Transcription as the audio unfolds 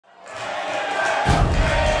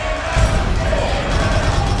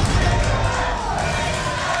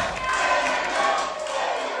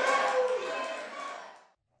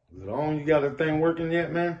got that thing working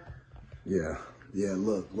yet, man? Yeah.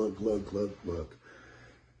 Look.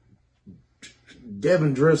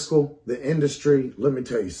 Devin Driscoll, the industry, let me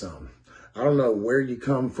tell you something. I don't know where you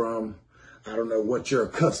come from. I don't know what you're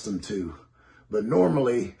accustomed to. But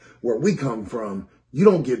normally, where we come from, you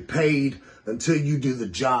don't get paid until you do the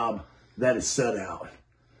job that is set out.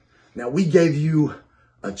 Now, we gave you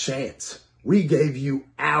a chance. We gave you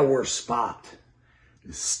our spot.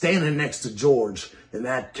 Standing next to George in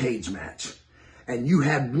that cage match. And you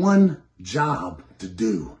had one job to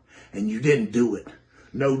do, and you didn't do it.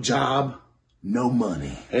 No job, no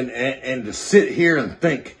money. And to sit here and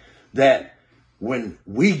think that when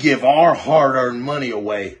we give our hard-earned money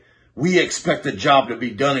away, we expect the job to be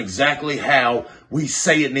done exactly how we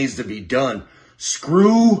say it needs to be done.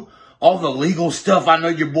 Screw all the legal stuff. I know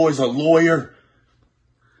your boy's a lawyer.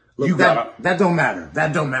 Look, that don't matter.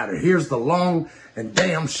 That don't matter. Here's the long and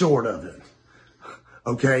damn short of it.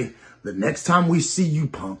 Okay? The next time we see you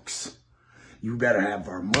punks, you better have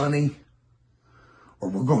our money or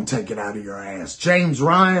we're going to take it out of your ass. James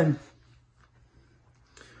Ryan,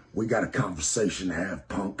 we got a conversation to have,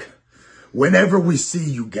 punk. Whenever we see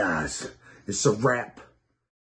you guys, it's a wrap.